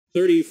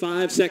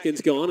35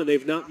 seconds gone, and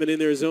they've not been in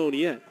their zone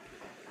yet.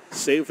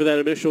 Save for that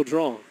initial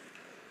draw.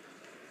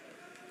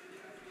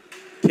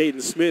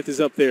 Caden Smith is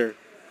up there,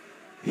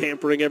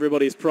 hampering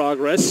everybody's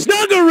progress.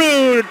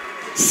 Snuggerud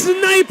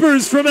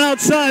snipers from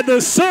outside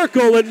the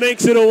circle and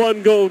makes it a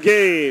one-goal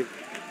game.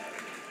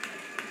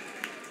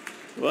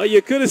 Well,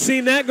 you could have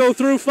seen that go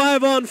through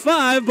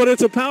 5-on-5, but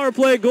it's a power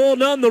play goal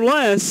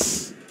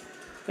nonetheless.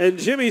 And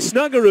Jimmy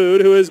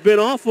Snuggerud, who has been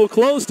awful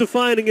close to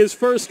finding his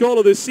first goal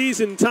of the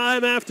season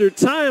time after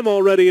time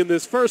already in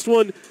this first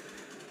one,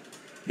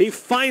 he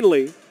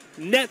finally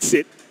nets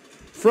it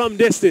from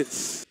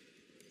distance.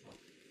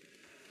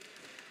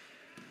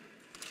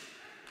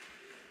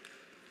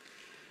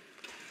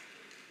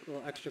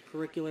 Little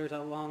extracurriculars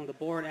along the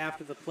board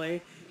after the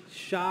play.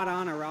 Shot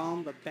on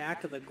around the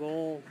back of the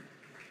goal.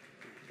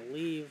 I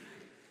believe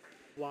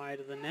wide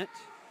of the net.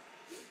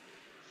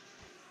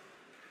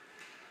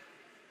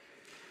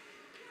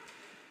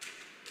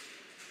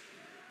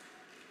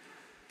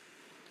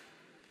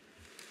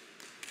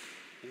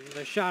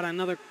 Another shot,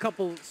 another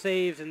couple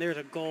saves, and there's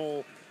a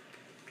goal.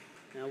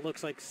 Now it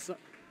looks like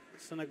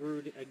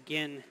Snuggerud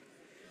again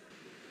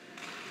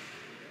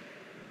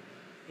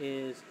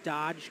is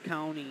Dodge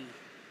County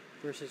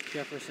versus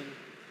Jefferson.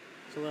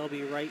 So they'll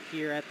be right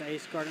here at the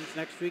Ice Gardens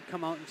next week.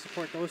 Come out and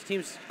support those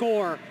teams.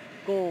 Score,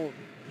 goal,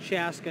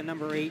 Chaska,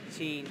 number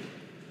 18.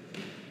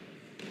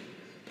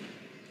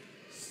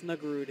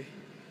 Snuggerud. And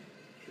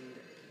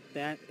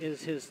that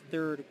is his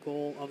third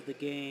goal of the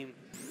game.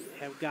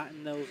 Have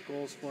gotten those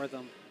goals for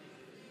them.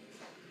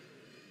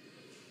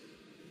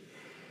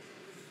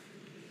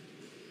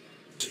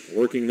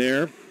 Working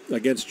there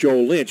against Joe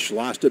Lynch.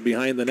 Lost it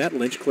behind the net.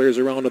 Lynch clears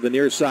around to the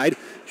near side.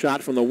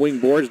 Shot from the wing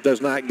boards does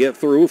not get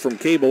through from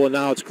Cable, and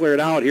now it's cleared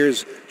out.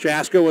 Here's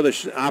Chaska with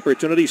an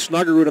opportunity.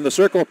 Snuggerud in the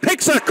circle.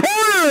 Picks a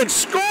corner and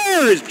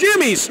scores!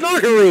 Jimmy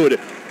Snuggerud.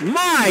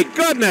 My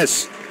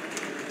goodness.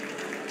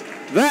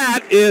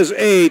 That is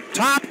a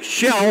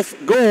top-shelf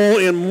goal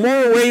in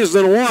more ways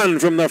than one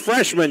from the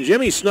freshman,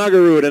 Jimmy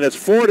Snuggerud, and it's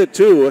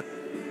 4-2.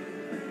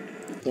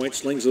 Point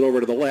slings it over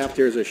to the left.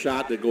 Here's a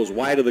shot that goes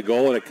wide of the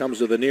goal, and it comes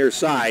to the near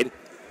side.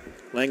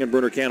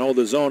 Langenbrunner can't hold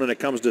the zone, and it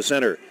comes to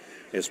center.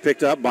 It's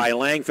picked up by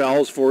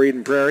Langfells for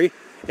Eden Prairie,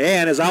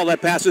 and his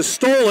outlet pass is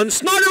stolen.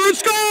 Snuggerud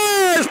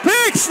scores!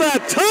 Picks the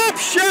top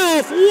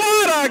shelf!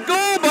 What a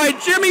goal by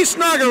Jimmy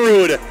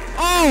Snuggerud!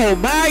 Oh,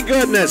 my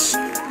goodness!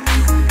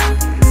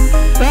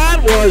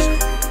 That was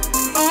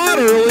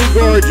utterly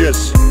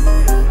gorgeous.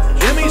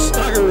 Jimmy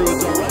Snuggerud.